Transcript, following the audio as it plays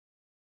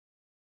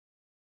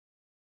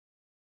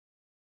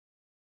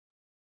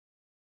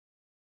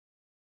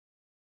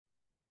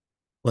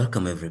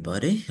Welcome,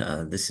 everybody.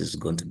 This is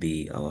going to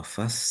be our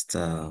first,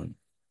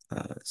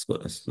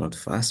 it's not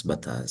first,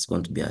 but it's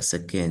going to be our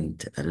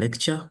second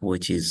lecture,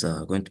 which is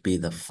going to be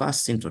the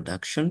first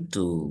introduction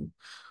to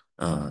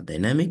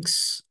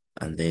dynamics.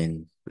 And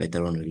then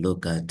later on, we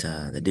look at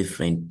the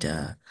different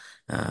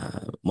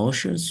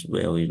motions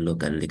where we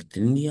look at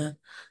rectilinear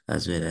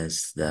as well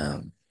as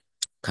the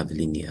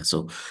curvilinear.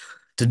 So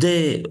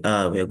today,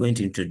 we are going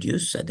to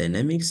introduce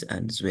dynamics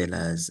as well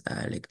as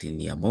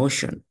rectilinear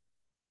motion.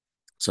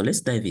 So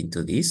let's dive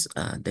into this.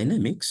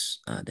 Dynamics.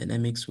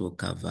 Dynamics will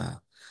cover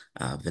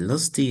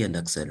velocity and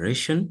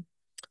acceleration,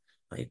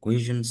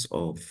 equations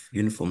of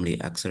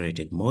uniformly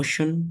accelerated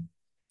motion,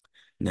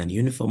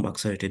 non-uniform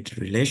accelerated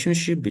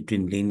relationship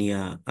between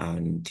linear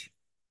and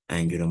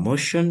angular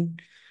motion.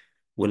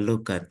 We'll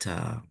look at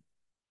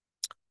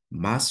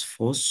mass,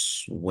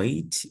 force,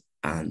 weight,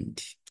 and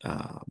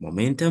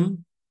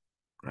momentum,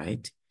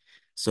 right?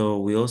 So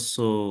we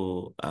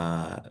also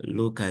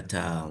look at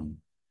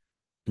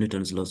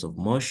Newton's laws of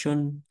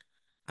motion,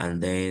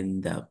 and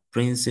then the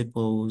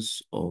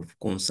principles of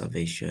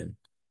conservation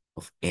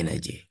of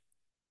energy.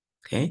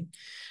 Okay,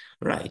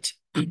 right.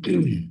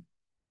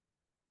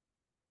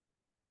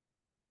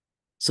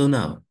 So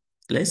now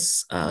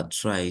let's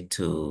try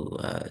to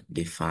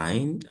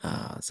define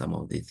some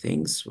of the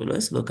things. Well,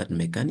 let's look at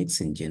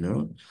mechanics in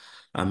general.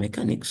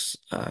 Mechanics,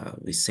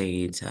 we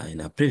said in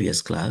our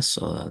previous class,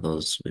 or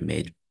those we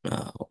made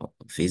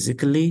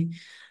physically,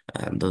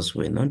 and those who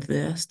were not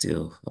there,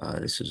 still,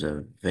 this was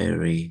a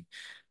very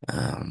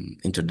a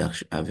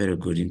very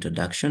good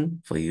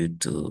introduction for you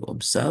to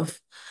observe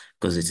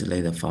because it's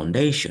like the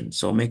foundation.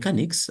 So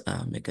mechanics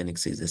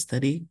is the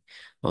study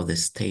of the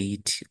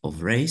state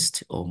of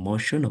rest or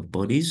motion of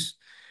bodies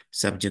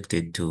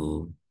subjected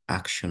to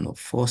action of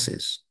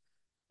forces.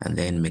 And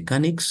then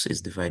mechanics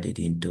is divided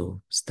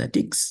into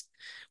statics,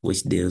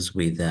 which deals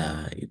with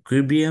the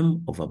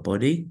equilibrium of a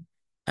body,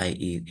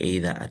 i.e.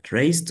 either at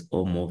rest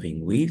or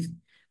moving with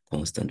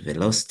constant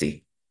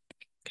velocity,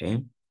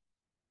 okay?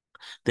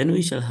 Then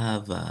we shall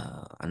have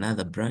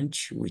another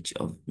branch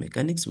of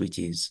mechanics, which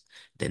is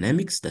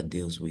dynamics, that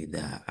deals with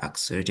the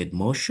accelerated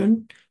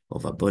motion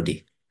of a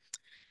body.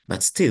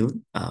 But still,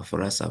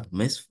 for us, our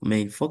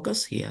main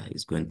focus here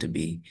is going to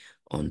be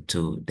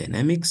onto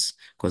dynamics,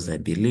 because I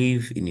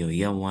believe in your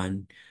year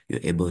one,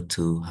 you're able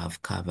to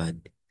have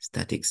covered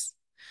statics.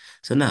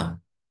 So now,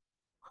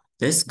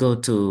 let's go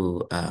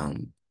to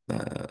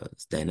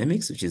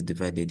dynamics, which is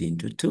divided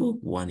into two.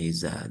 One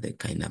is the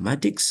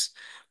kinematics,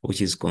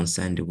 which is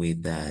concerned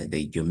with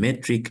the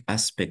geometric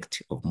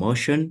aspect of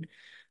motion,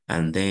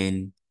 and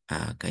then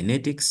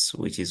kinetics,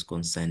 which is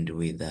concerned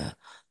with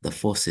the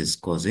forces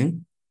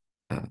causing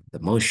the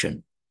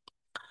motion.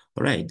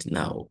 All right,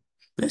 now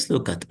let's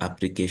look at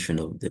application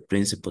of the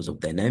principles of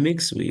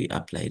dynamics. We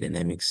apply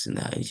dynamics in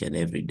each and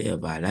every day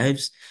of our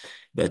lives,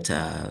 but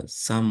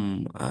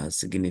some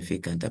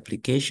significant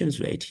applications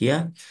right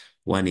here.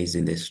 One is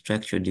in the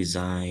structural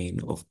design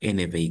of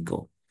any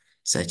vehicle,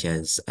 such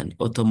as an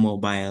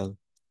automobile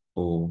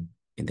or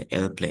in the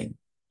airplane.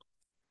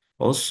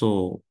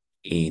 Also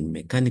in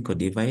mechanical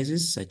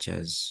devices, such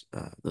as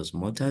those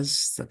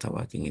motors that are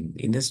working in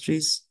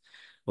industries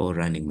or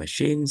running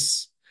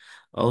machines.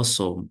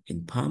 Also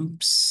in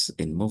pumps,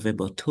 in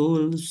movable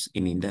tools,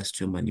 in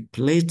industrial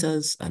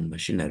manipulators and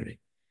machinery.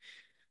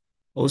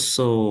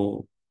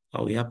 Also,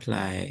 we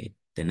apply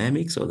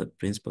dynamics or the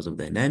principles of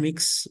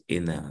dynamics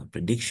in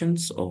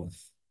predictions of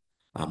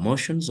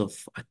motions of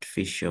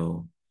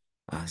artificial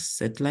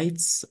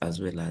satellites,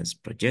 as well as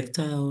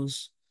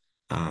projectiles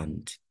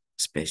and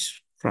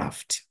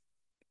spacecraft.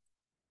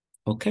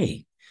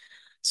 Okay,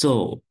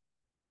 so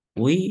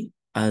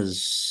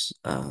as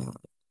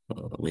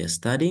we are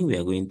studying, we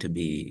are going to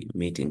be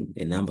meeting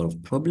a number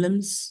of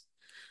problems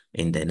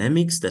in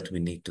dynamics that we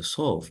need to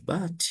solve,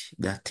 but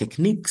there are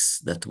techniques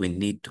that we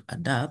need to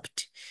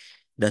adapt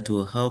that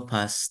will help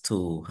us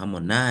to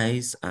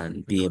harmonize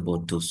and be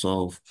able to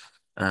solve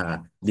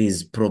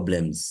these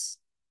problems.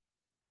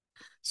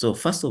 So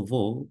first of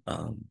all,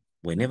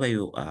 whenever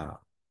you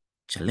are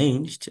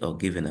challenged or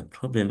given a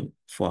problem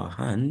for a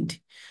hand,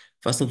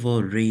 first of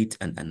all, read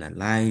and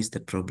analyze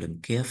the problem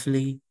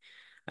carefully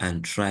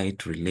and try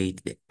to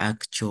relate the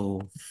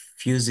actual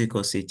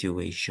physical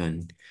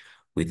situation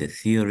with the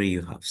theory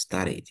you have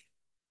studied.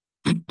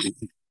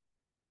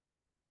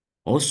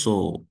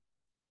 Also,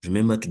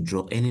 remember to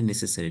draw any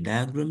necessary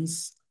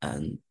diagrams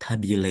and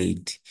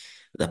tabulate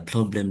the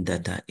problem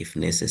data if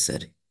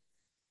necessary.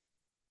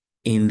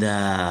 In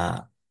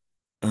the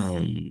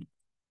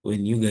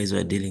when you guys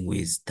were dealing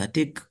with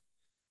static,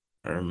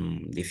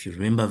 if you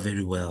remember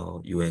very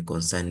well, you were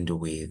concerned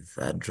with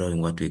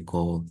drawing what we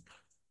call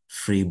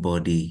free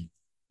body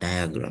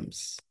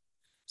diagrams.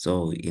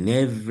 So in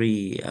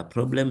every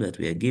problem that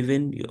we are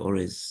given, you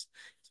always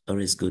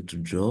good to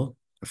draw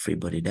a free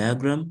body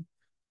diagram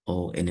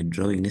or any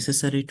drawing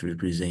necessary to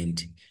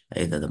represent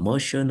either the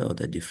motion or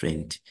the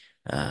different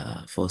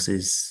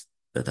forces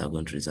that are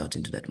going to result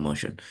into that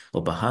motion.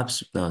 Or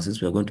perhaps now,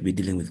 since we are going to be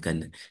dealing with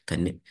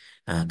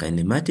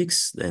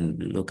kinematics, then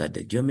we look at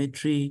the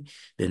geometry,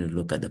 then we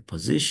look at the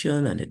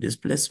position and the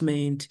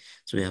displacement.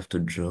 So we have to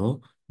draw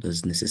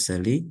those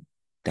necessary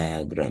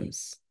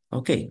diagrams.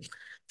 Okay.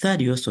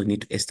 Third, you also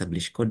need to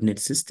establish coordinate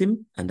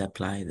system and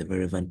apply the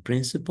relevant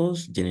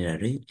principles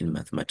generally in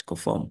mathematical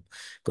form.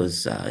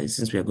 Because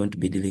since we are going to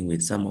be dealing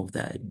with some of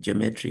the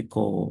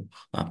geometrical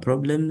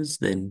problems,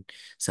 then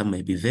some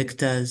may be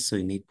vectors, so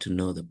you need to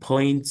know the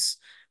points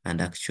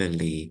and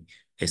actually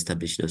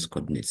establish those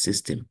coordinate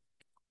system.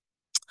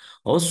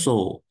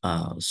 Also,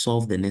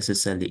 solve the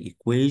necessary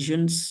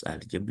equations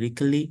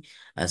algebraically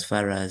as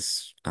far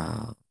as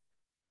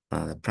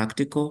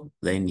practical,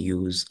 then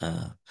use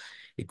a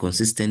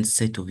consistent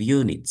set of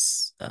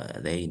units.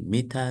 Are they in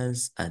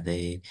meters? Are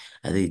they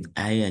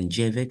I and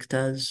j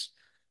vectors?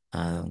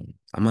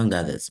 Among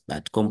others,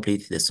 but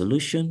complete the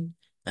solution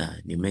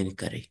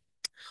numerically.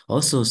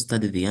 Also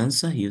study the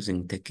answer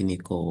using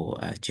technical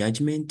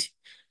judgment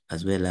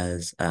as well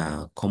as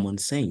common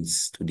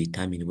sense to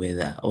determine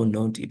whether or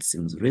not it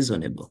seems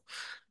reasonable.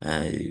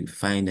 You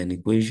find an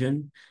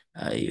equation,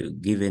 you're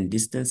given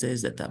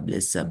distances that are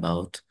less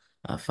about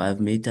 5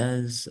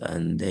 meters,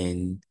 and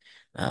then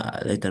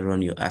later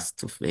on you ask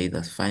to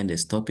either find a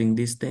stopping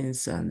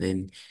distance, and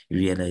then you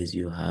realize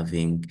you're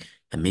having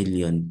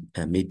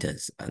 1,000,000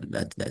 meters, and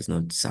that does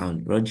not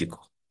sound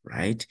logical,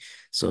 right?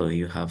 So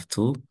you have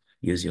to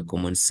use your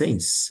common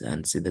sense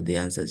and see that the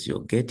answers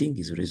you're getting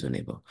is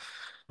reasonable.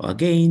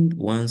 Again,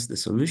 once the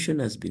solution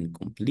has been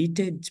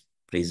completed,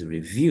 please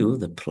review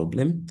the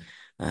problem.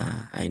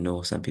 I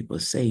know some people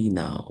say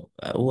now,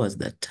 what was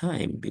that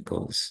time?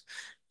 Because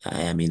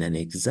I am in an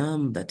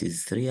exam that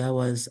is 3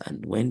 hours,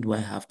 and when do I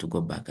have to go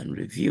back and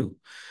review?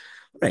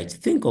 Right,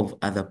 think of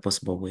other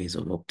possible ways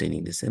of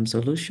obtaining the same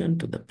solution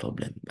to the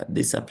problem, but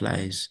this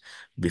applies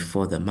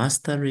before the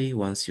mastery.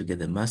 Once you get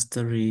the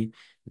mastery,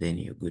 then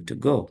you're good to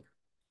go.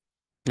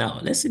 Now,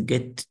 let's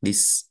get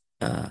this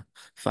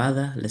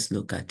further. Let's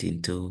look at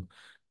into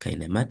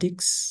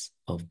kinematics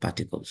of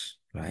particles,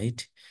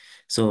 right?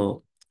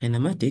 So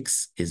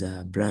kinematics is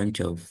a branch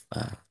of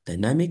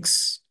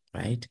dynamics,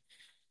 right?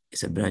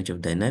 It's a branch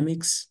of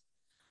dynamics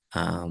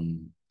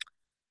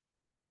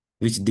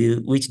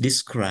which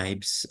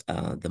describes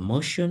the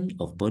motion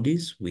of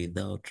bodies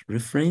without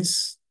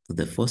reference to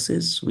the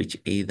forces which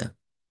either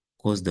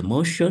cause the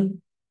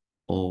motion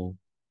or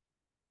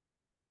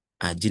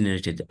are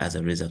generated as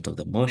a result of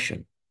the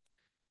motion.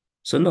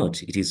 So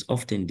note, it is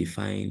often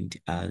defined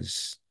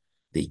as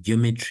the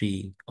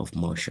geometry of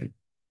motion,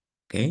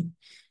 okay?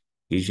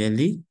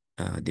 Usually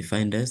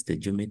defined as the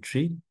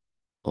geometry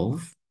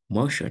of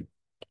motion,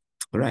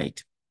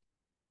 right?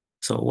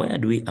 So where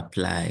do we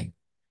apply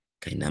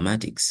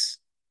kinematics?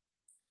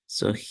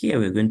 So here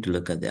we're going to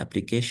look at the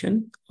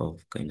application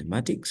of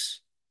kinematics.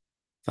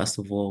 First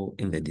of all,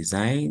 in the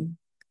design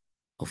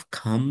of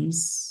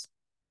cams,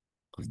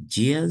 of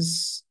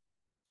gears,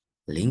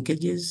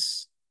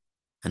 linkages,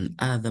 and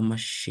other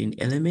machine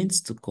elements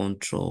to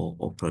control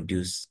or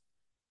produce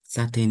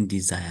certain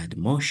desired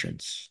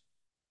motions.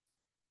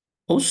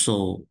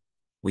 Also,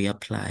 we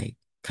apply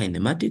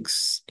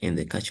kinematics in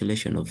the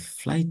calculation of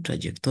flight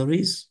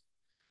trajectories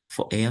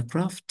for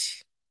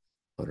aircraft,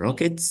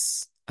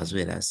 rockets, as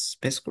well as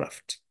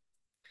spacecraft.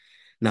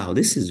 Now,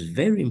 this is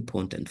very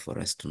important for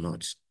us to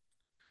note.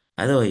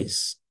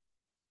 Otherwise,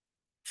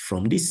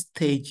 from this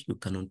stage, you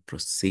cannot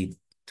proceed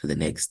to the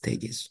next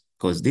stages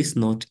because this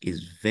note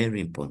is very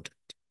important.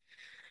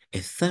 A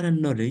thorough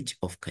knowledge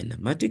of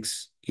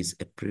kinematics is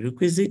a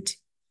prerequisite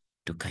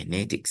to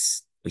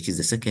kinetics, which is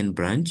the second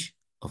branch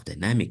of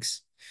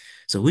dynamics.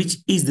 So which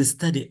is the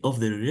study of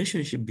the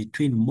relationship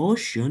between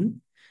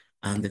motion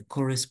and the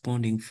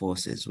corresponding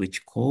forces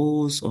which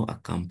cause or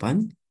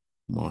accompany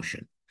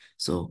motion.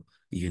 So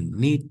you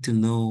need to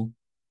know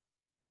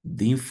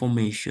the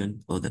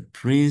information or the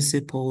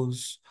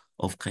principles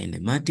of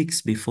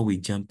kinematics before we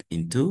jump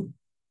into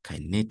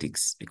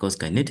kinetics, because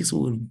kinetics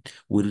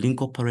will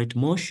incorporate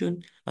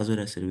motion as well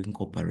as it will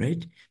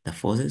incorporate the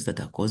forces that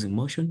are causing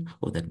motion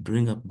or that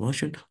bring up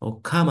motion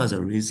or come as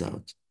a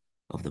result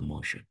of the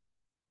motion,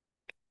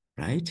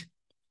 right?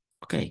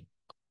 Okay,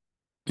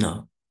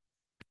 now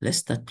let's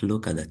start to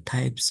look at the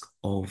types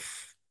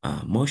of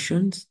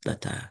motions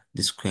that are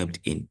described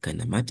in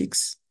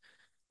kinematics.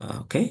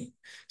 Okay,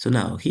 so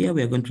now here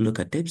we are going to look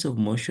at types of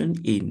motion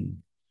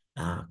in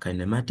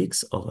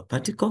kinematics of a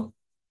particle.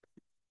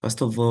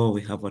 First of all,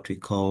 we have what we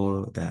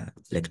call the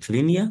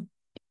rectilinear.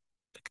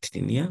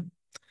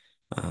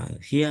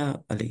 Here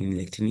in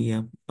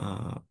rectilinear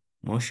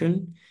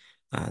motion,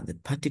 the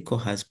particle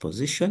has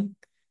position,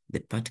 the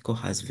particle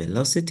has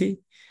velocity,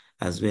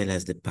 as well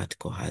as the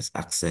particle has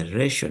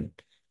acceleration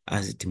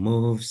as it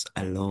moves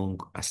along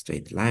a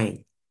straight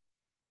line.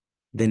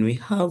 Then we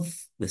have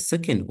the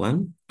second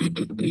one.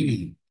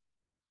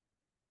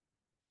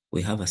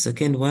 We have a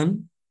second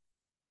one,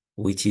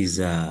 which is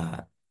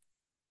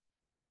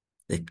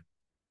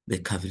the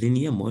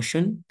curvilinear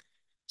motion.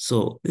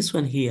 So this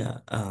one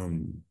here,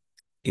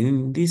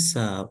 in this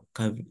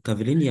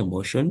curvilinear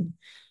motion,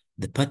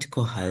 The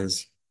particle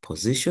has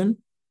position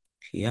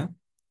here,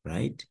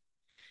 right?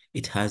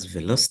 It has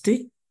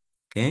velocity,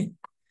 okay?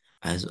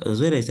 As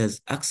well as it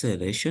has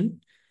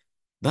acceleration.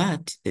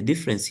 But the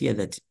difference here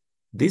that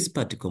this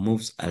particle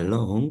moves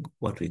along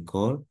what we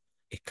call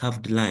a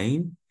curved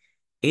line,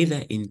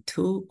 either in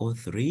 2 or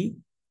 3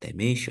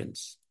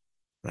 dimensions,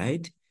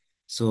 right?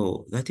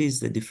 So that is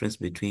the difference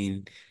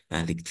between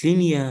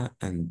rectilinear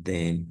and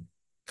then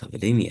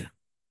curvilinear.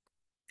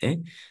 Okay,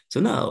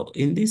 so now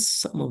in this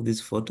some of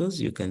these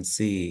photos, you can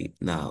see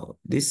now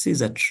this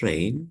is a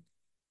train,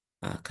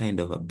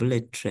 kind of a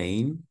bullet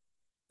train,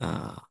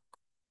 uh,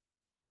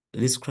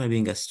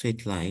 describing a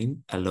straight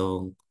line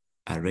along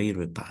a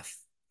railway path,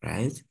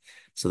 right?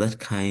 So that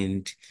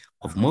kind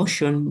of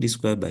motion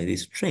described by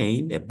this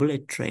train, a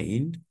bullet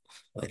train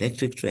or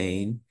electric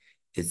train,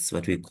 is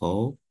what we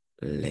call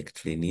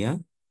rectilinear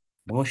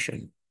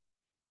motion,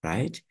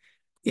 right?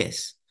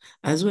 Yes,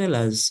 as well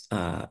as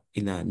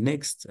in our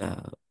next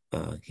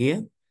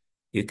here,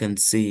 you can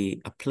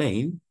see a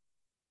plane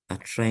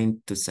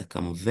trying to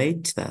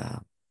circumvent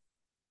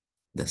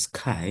the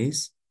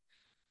skies,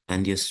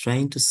 and you're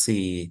trying to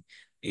see,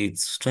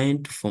 it's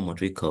trying to form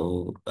what we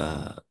call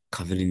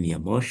curvilinear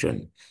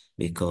motion,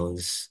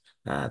 because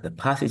the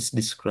path it's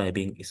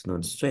describing is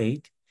not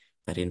straight,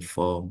 but in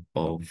form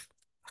of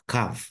a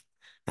curve,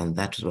 and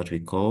that is what we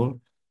call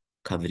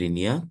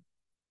curvilinear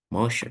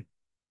motion.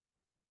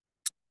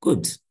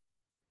 Good.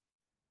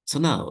 So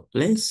now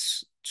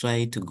let's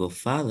try to go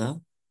further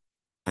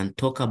and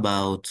talk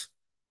about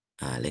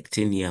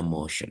rectilinear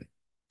motion.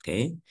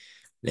 Okay,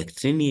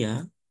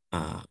 rectilinear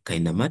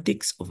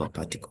kinematics of a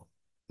particle,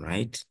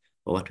 right?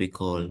 Or what we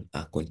call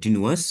a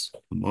continuous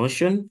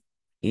motion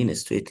in a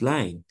straight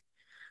line.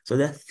 So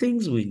there are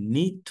things we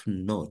need to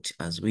note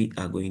as we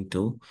are going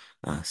to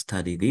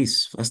study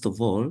this. First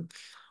of all,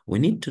 we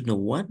need to know,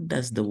 what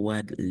does the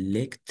word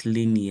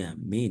rectilinear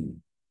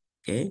mean?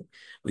 Okay,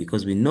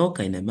 because we know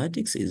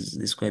kinematics is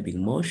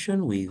describing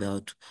motion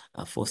without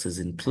forces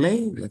in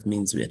play. That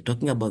means we are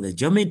talking about the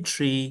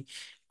geometry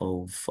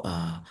of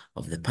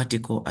the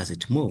particle as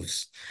it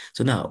moves.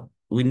 So now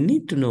we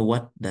need to know,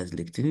 what does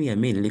rectilinear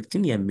mean?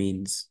 Rectilinear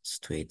means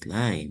straight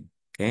line.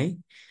 Okay,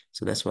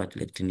 so that's what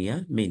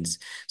rectilinear means.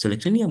 So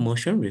rectilinear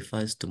motion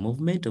refers to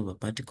movement of a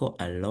particle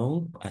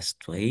along a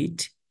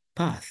straight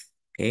path.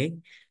 Okay,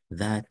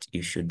 that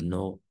you should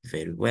know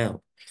very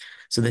well.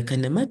 So the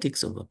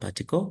kinematics of a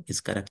particle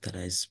is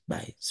characterized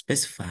by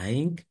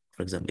specifying,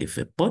 for example, if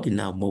a body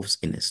now moves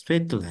in a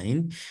straight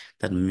line,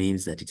 that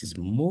means that it is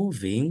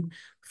moving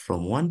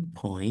from one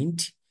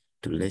point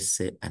to, let's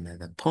say,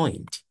 another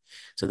point.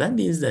 So that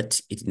means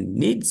that it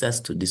needs us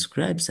to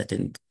describe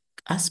certain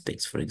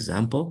aspects. For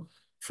example,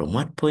 from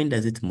what point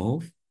does it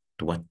move?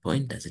 To what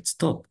point does it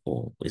stop?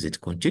 Or is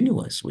it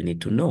continuous? We need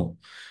to know.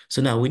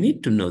 So now we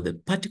need to know the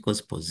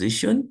particle's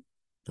position,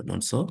 and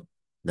also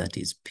that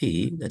is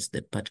P, that's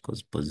the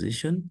particle's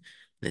position.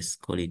 Let's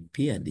call it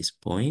P at this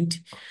point.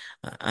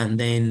 And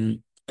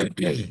then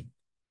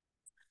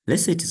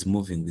let's say it is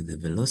moving with the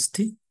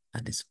velocity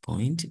at this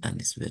point, and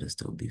this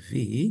velocity will be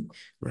V,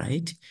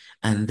 right?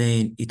 And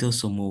then it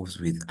also moves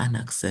with an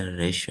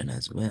acceleration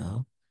as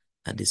well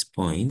at this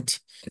point.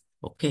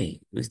 Okay,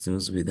 it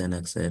moves with an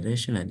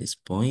acceleration at this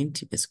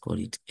point. Let's call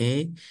it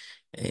A.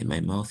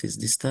 My mouth is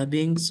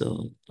disturbing,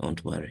 so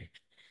don't worry.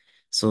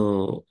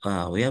 So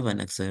we have an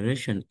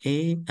acceleration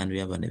A and we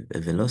have a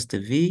velocity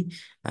V,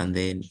 and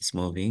then it's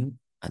moving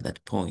at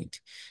that point.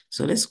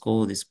 So let's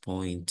call this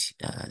point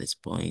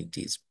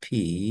is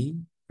P,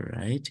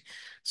 right?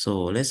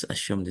 So let's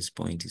assume this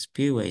point is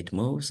P where it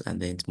moves,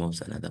 and then it moves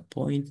another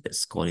point.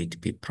 Let's call it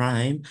P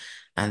prime.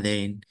 And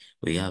then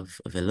we have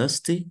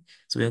velocity.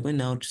 So we are going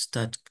now to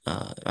start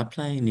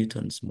applying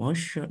Newton's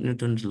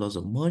laws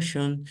of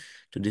motion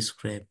to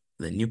describe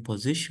the new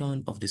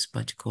position of this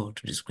particle,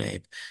 to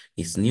describe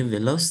its new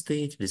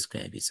velocity, to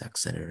describe its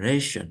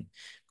acceleration,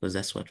 because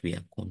that's what we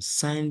are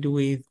concerned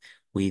with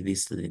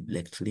this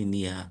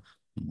rectilinear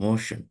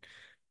motion.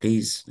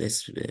 Please,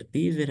 let's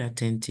be very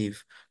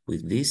attentive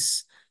with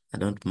this. I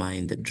don't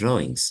mind the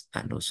drawings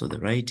and also the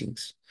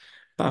writings.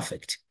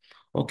 Perfect.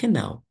 Okay,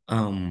 now,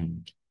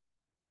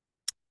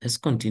 let's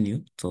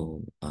continue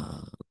to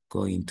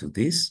go into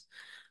this.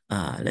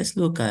 Let's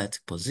look at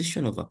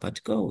position of a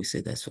particle. We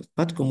say that if a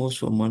particle moves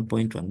from one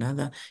point to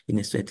another in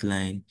a straight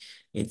line,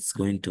 it's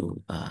going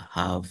to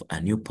have a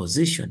new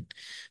position.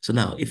 So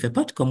now, if a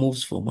particle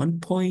moves from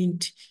one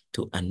point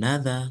to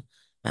another,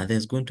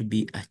 there's going to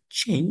be a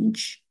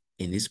change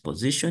in this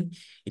position.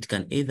 It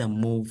can either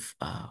move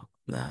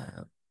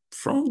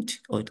front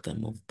or it can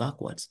move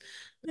backwards.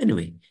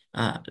 Anyway,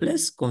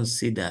 let's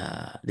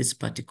consider this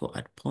particle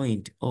at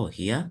point O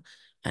here,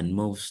 and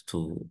moves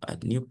to a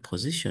new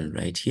position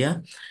right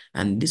here,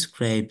 and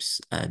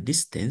describes a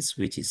distance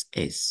which is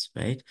S,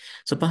 right?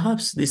 So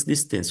perhaps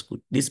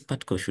this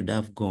particle should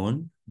have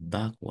gone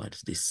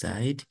backwards this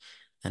side,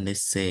 and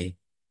let's say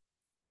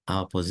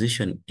our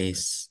position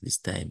S this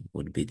time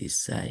would be this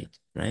side,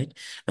 right?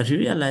 But we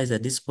realize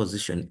that this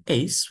position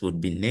S would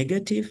be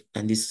negative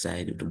and this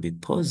side would be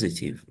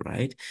positive,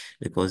 right?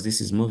 Because this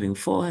is moving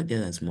forward, the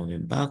other is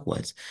moving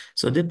backwards.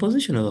 So the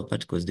position of a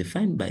particle is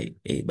defined by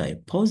a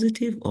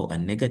positive or a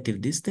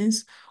negative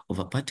distance of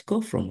a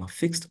particle from a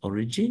fixed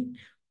origin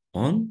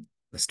on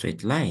a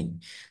straight line.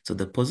 So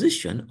the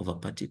position of a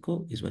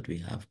particle is what we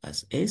have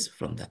as S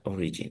from the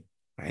origin,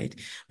 right?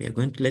 We are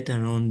going to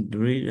later on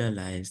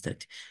realize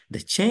that the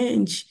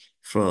change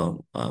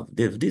from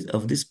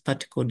this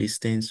particle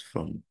distance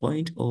from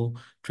point O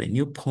to a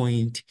new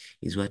point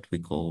is what we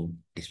call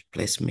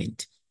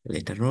displacement.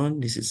 Later on,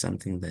 this is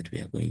something that we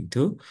are going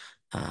to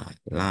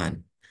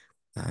learn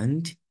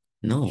and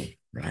know,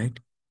 right?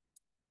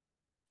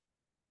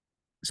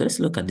 So let's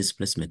look at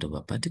displacement of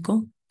a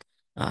particle.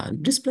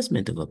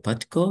 Displacement of a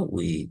particle,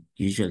 we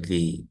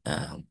usually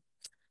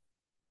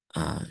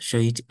show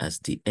it as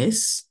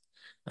ds.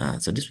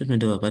 So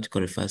displacement of a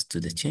particle refers to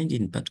the change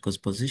in particle's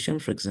position.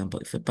 For example,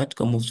 if a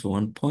particle moves from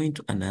one point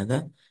to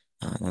another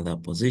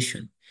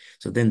position.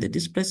 So then the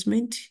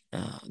displacement,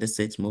 let's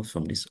say it moves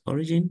from this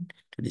origin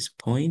to this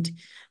point,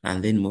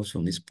 and then moves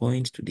from this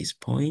point to this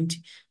point,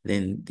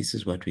 then this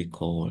is what we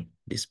call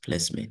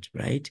displacement,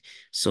 right?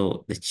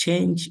 So the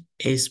change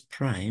S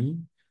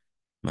prime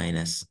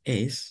minus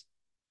S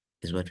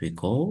is what we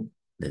call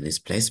the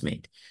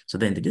displacement. So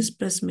then the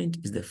displacement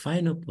is the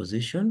final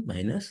position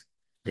minus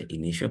the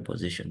initial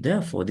position.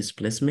 Therefore,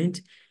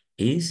 displacement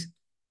is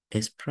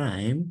S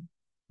prime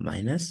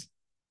minus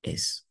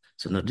S.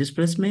 So now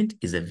displacement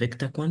is a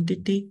vector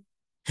quantity,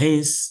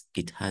 hence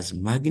it has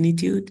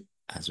magnitude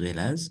as well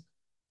as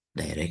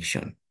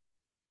direction,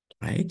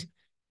 right?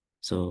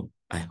 So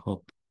I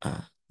hope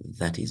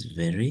that is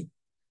very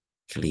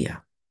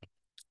clear.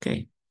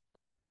 Okay.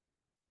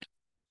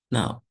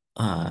 Now,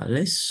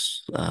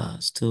 let's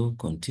still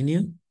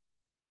continue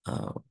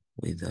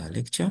with the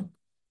lecture.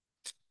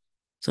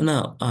 So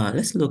now,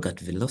 let's look at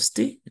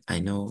velocity. I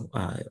know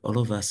all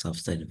of us have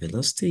studied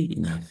velocity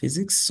in our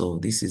physics, so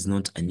this is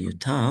not a new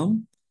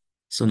term.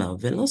 So now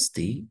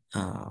velocity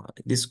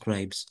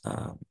describes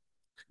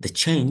the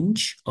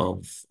change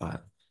of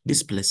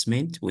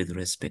displacement with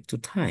respect to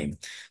time.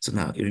 So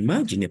now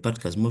imagine a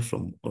particle has moved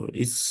from, or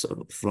it's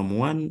from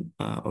one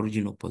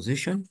original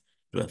position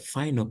to a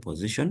final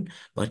position,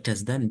 but it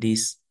has done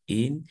this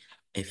in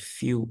a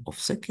few of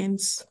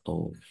seconds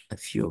or a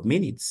few of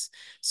minutes.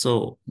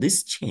 So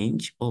this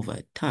change over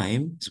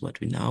time is what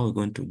we now are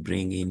going to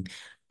bring in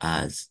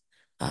as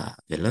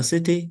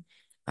velocity.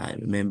 I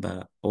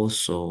remember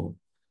also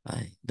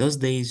those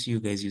days you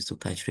guys used to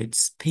calculate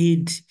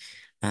speed.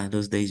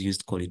 Those days used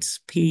to call it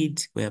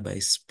speed, whereby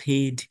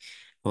speed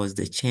was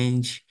the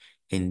change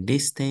in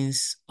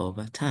distance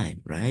over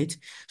time, right?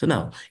 So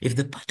now, if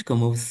the particle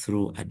moves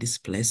through a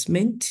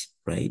displacement,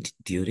 right,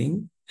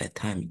 during a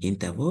time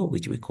interval,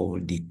 which we call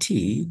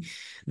dt,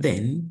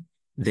 then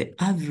the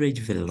average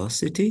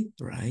velocity,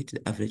 right,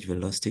 the average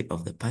velocity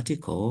of the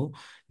particle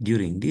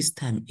during this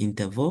time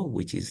interval,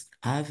 which is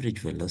average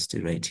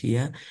velocity right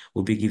here,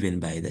 will be given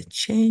by the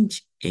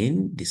change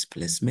in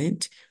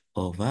displacement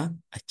over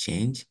a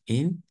change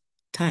in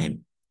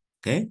time,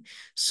 okay?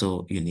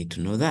 So you need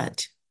to know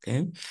that,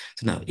 okay?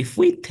 So now, if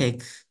we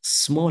take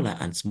smaller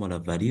and smaller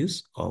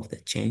values of the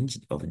change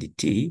of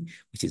dt,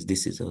 which is,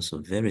 this is also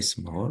very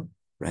small,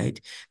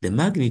 right? The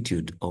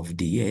magnitude of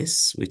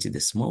ds, which is the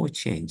small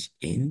change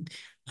in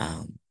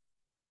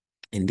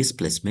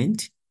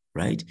displacement,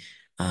 right?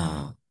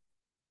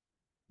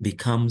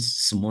 Becomes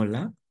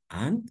smaller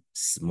and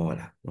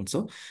smaller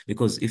also,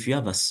 because if you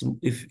have a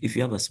if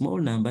you have a small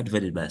number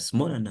divided by a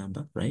smaller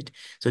number, right,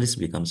 so this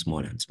becomes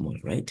smaller and smaller,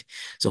 right?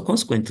 So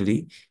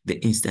consequently,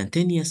 the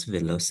instantaneous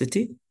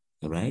velocity,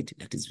 right,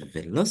 that is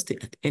velocity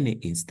at any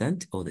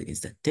instant, or the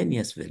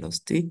instantaneous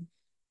velocity,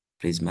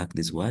 please mark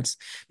these words.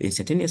 The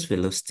instantaneous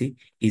velocity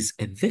is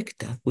a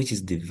vector which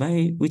is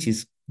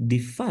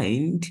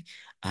defined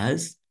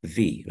as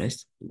v, right?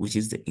 Which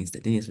is the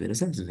instantaneous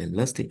velocity.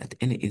 Velocity at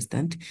any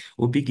instant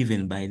will be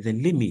given by the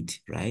limit,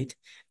 right?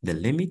 The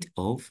limit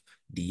of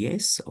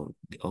ds or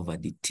over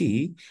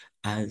dt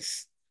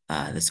as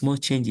the small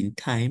change in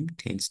time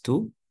tends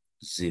to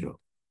 0,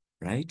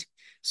 right?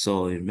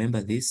 So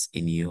remember this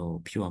in your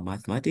pure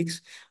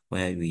mathematics,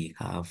 where we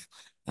have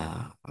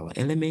our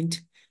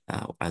element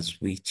as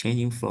we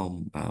changing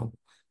from,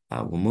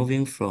 we're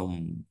moving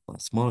from a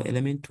small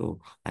element to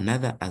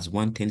another as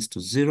 1 tends to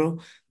 0,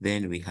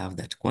 then we have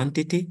that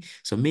quantity.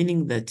 So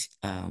meaning that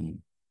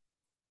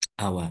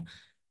our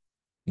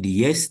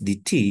ds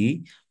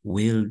dt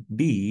will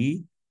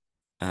be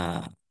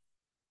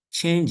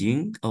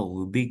changing, or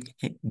will be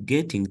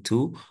getting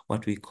to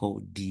what we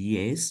call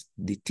ds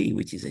dt,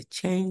 which is a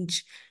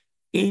change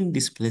in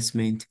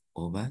displacement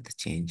over the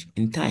change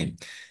in time.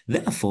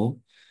 Therefore,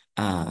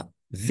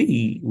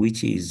 v,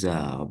 which is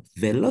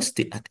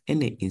velocity at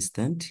any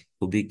instant,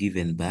 will be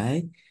given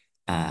by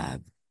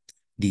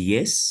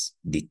ds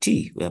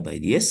dt, whereby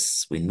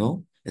ds we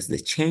know is the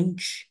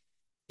change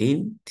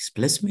in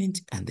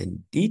displacement, and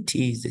then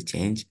dt is the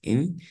change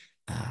in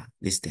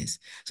distance.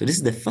 So this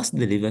is the first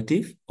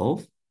derivative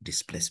of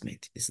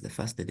displacement. This is the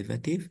first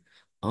derivative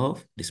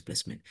of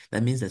displacement.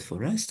 That means that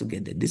for us to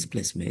get the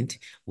displacement,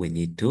 we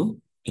need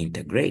to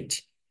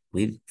integrate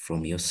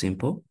from your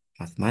simple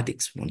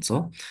mathematics.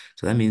 So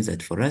that means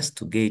that for us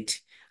to get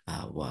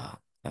our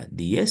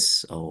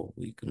ds, or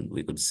we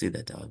could see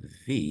that our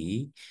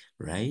v,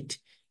 right,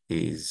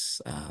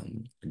 is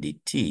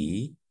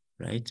dt,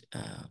 right,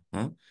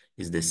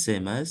 is the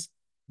same as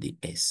the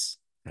s,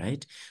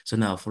 right? So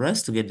now for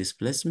us to get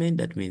displacement,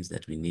 that means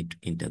that we need to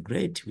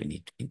integrate. We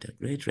need to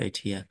integrate right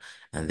here,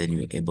 and then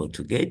you're able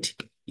to get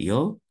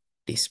your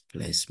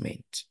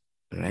displacement,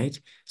 right?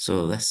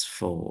 So that's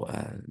for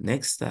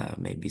next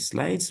maybe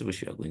slides,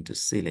 which we are going to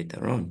see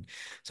later on.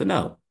 So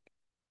now,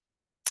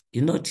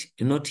 you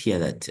note here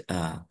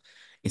that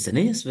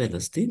instantaneous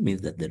velocity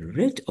means that the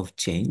rate of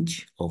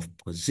change of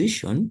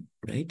position,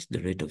 right?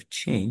 The rate of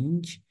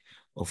change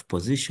of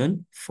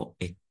position for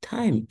a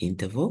time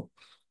interval,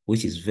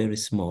 which is very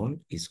small,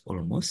 is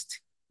almost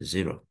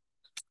zero,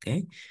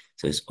 okay?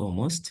 So it's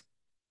almost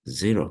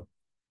zero.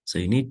 So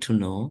you need to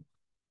know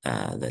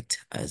that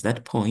as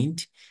that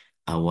point,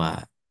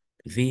 our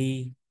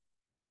V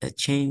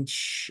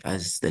change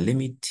as the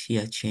limit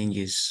here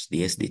changes,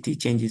 the SDT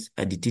changes,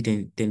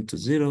 dt tend to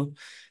zero,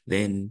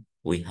 then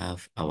we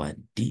have our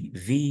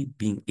dv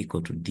being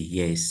equal to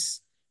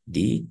ds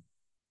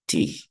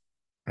dt,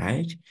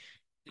 right?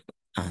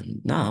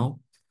 And now,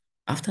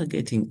 after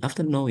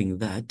knowing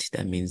that,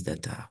 that means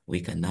that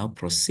we can now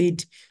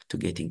proceed to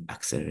getting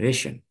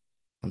acceleration.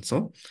 And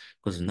so,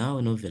 because now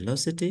we know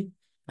velocity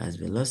as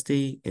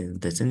velocity,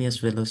 instantaneous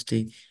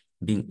velocity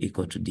being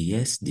equal to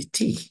ds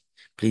dt.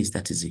 Please,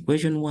 that is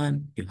equation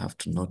 1. You have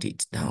to note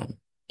it down.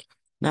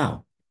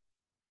 Now,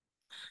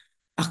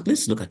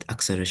 let's look at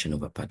acceleration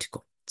of a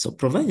particle. So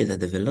provided that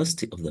the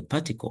velocity of the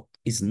particle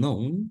is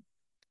known,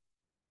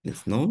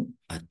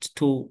 at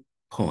 2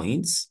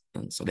 points.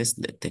 And so let's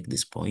take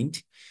this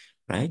point,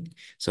 right?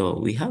 So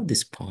we have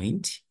this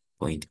point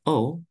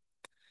O,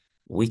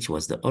 which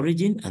was the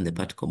origin, and the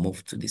particle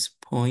moved to this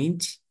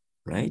point,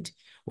 right?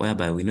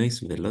 Whereby we know its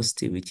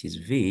velocity, which is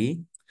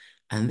v,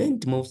 and then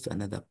it moves to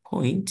another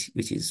point,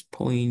 which is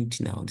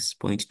now this is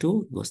point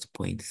 2, goes to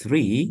point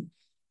 3,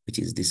 which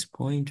is this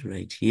point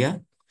right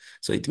here.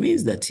 So it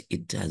means that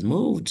it has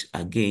moved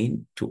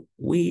again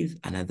with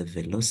another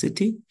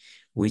velocity,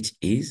 which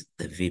is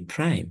the v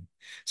prime.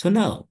 So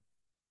now,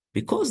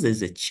 because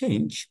there's a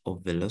change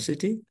of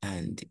velocity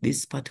and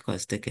this particle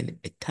has taken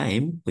a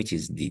time, which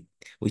is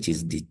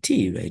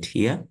dt right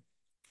here,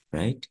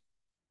 right?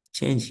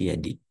 Change here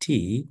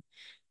dt,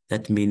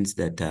 that means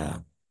that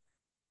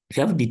if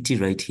you have dt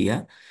right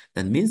here,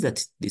 that means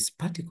that this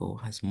particle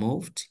has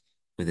moved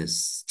with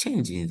a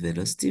change in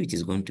velocity, which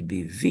is going to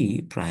be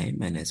v prime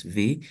minus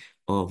v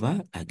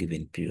over a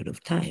given period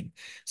of time.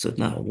 So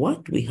now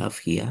what we have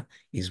here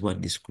is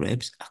what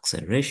describes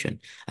acceleration,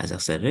 as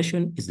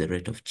acceleration is the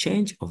rate of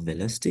change of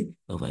velocity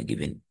over a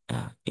given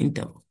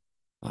interval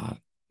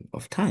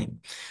of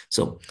time.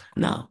 So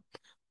now,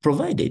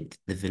 provided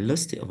the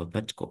velocity of a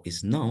particle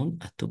is known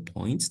at 2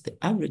 points, the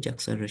average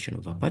acceleration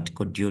of a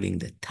particle during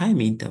the time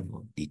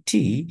interval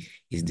dt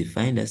is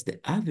defined as the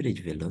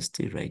average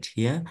velocity right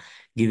here,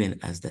 given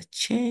as the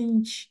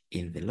change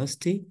in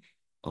velocity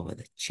over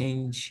the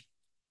change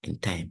in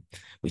time,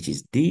 which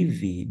is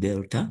dv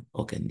delta,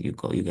 okay, you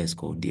guys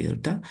call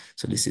delta.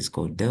 So this is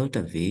called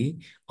delta v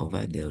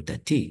over delta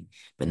t.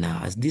 But now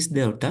as this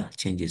delta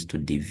changes to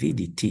dv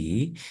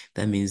dt,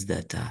 that means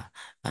that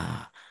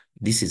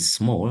this is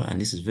small and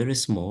this is very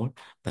small,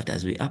 but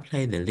as we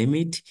apply the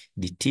limit,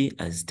 dt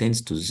as tends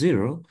to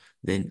 0,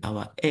 then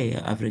our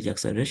average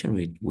acceleration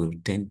rate will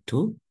tend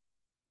to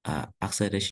acceleration